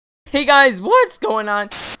Hey guys, what's going on?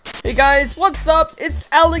 Hey guys, what's up? It's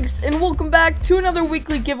Alex, and welcome back to another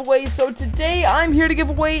weekly giveaway. So today, I'm here to give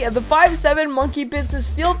away the Five-Sevem Monkey Business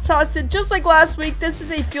Field Tested. Just like last week, this is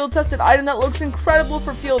a field tested item that looks incredible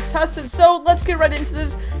for field tested. So let's get right into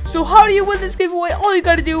this. So how do you win this giveaway? All you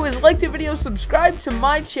gotta do is like the video, subscribe to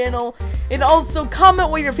my channel, and also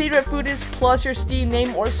comment what your favorite food is, plus your Steam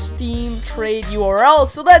name or Steam trade URL.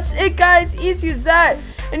 So that's it, guys. Easy as that.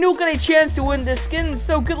 And you'll get a chance to win this skin.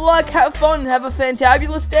 So good luck, have fun, and have a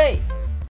fantabulous day.